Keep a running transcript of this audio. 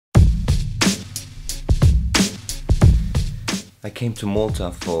I came to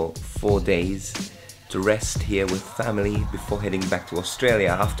Malta for 4 days to rest here with family before heading back to Australia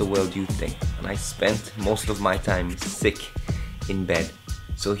after World Youth Day, and I spent most of my time sick in bed.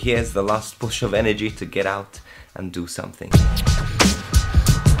 So here's the last push of energy to get out and do something.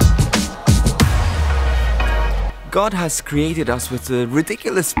 God has created us with a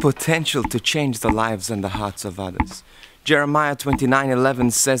ridiculous potential to change the lives and the hearts of others. Jeremiah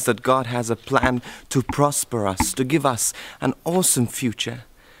 29:11 says that God has a plan to prosper us, to give us an awesome future.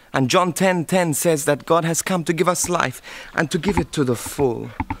 And John 10:10 says that God has come to give us life and to give it to the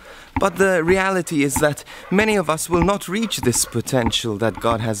full. But the reality is that many of us will not reach this potential that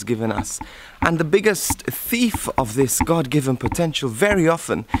God has given us. And the biggest thief of this God-given potential very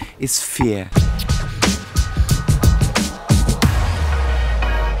often is fear.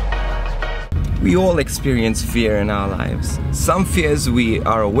 We all experience fear in our lives. Some fears we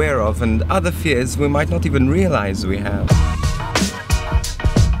are aware of, and other fears we might not even realize we have.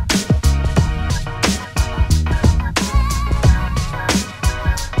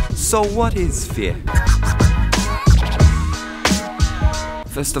 So what is fear?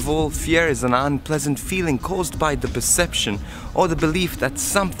 First of all, fear is an unpleasant feeling caused by the perception or the belief that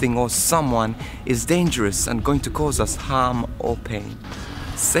something or someone is dangerous and going to cause us harm or pain.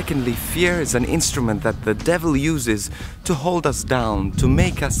 Secondly, fear is an instrument that the devil uses to hold us down, to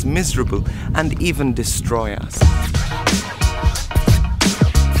make us miserable and even destroy us.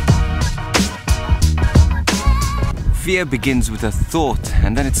 Fear begins with a thought,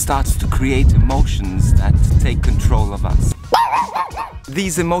 and then it starts to create emotions that take control of us.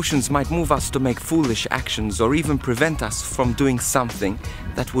 These emotions might move us to make foolish actions or even prevent us from doing something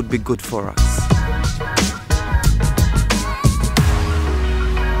that would be good for us.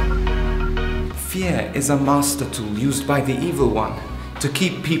 Fear is a master tool used by the evil one to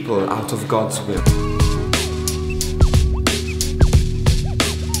keep people out of God's will.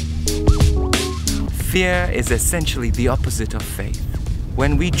 Fear is essentially the opposite of faith.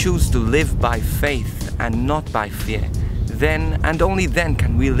 When we choose to live by faith and not by fear, then and only then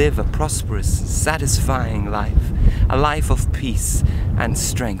can we live a prosperous, satisfying life, a life of peace and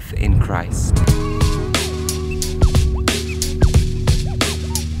strength in Christ.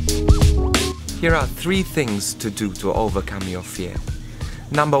 Here are 3 things to do to overcome your fear.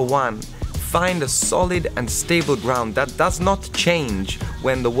 Number 1, find a solid and stable ground that does not change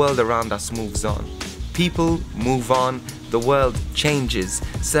when the world around us moves on. People move on, the world changes,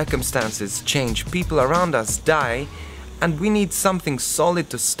 circumstances change, people around us die, and we need something solid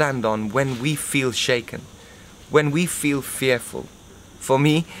to stand on when we feel shaken, when we feel fearful. For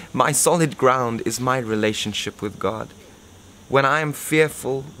me, my solid ground is my relationship with God. When I am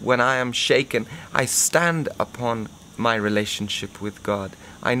fearful, when I am shaken, I stand upon my relationship with God.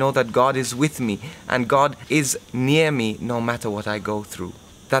 I know that God is with me and God is near me no matter what I go through.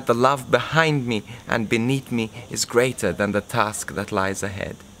 That the love behind me and beneath me is greater than the task that lies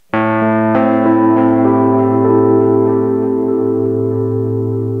ahead.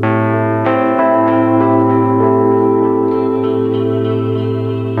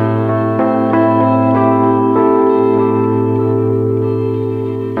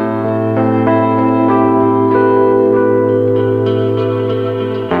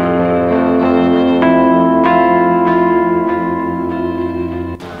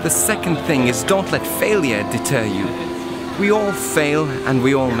 The second thing is, don't let failure deter you. We all fail and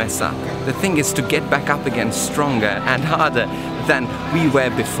we all mess up. The thing is to get back up again stronger and harder than we were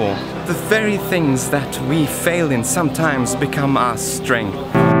before. The very things that we fail in sometimes become our strength.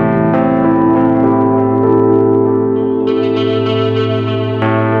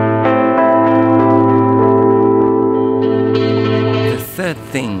 The third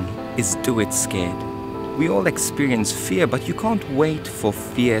thing is, do it scared. We all experience fear, but you can't wait for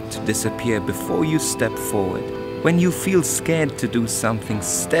fear to disappear before you step forward. When you feel scared to do something,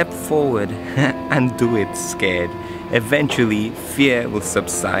 step forward and do it scared. Eventually, fear will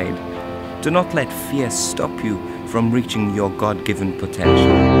subside. Do not let fear stop you from reaching your God-given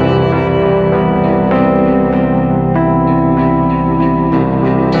potential.